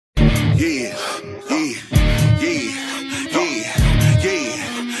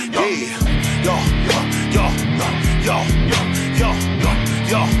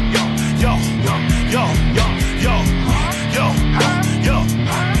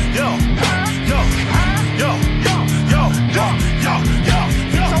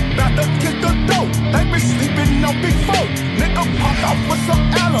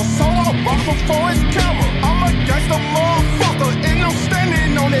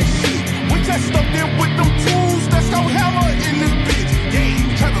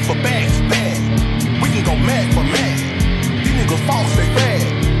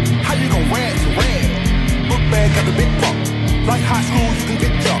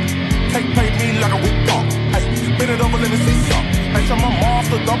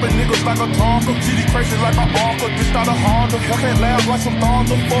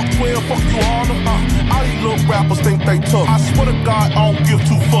I swear to God, I don't give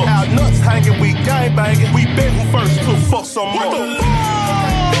two fucks. Our nuts hanging, we gang banging. We bet who first to fuck some more.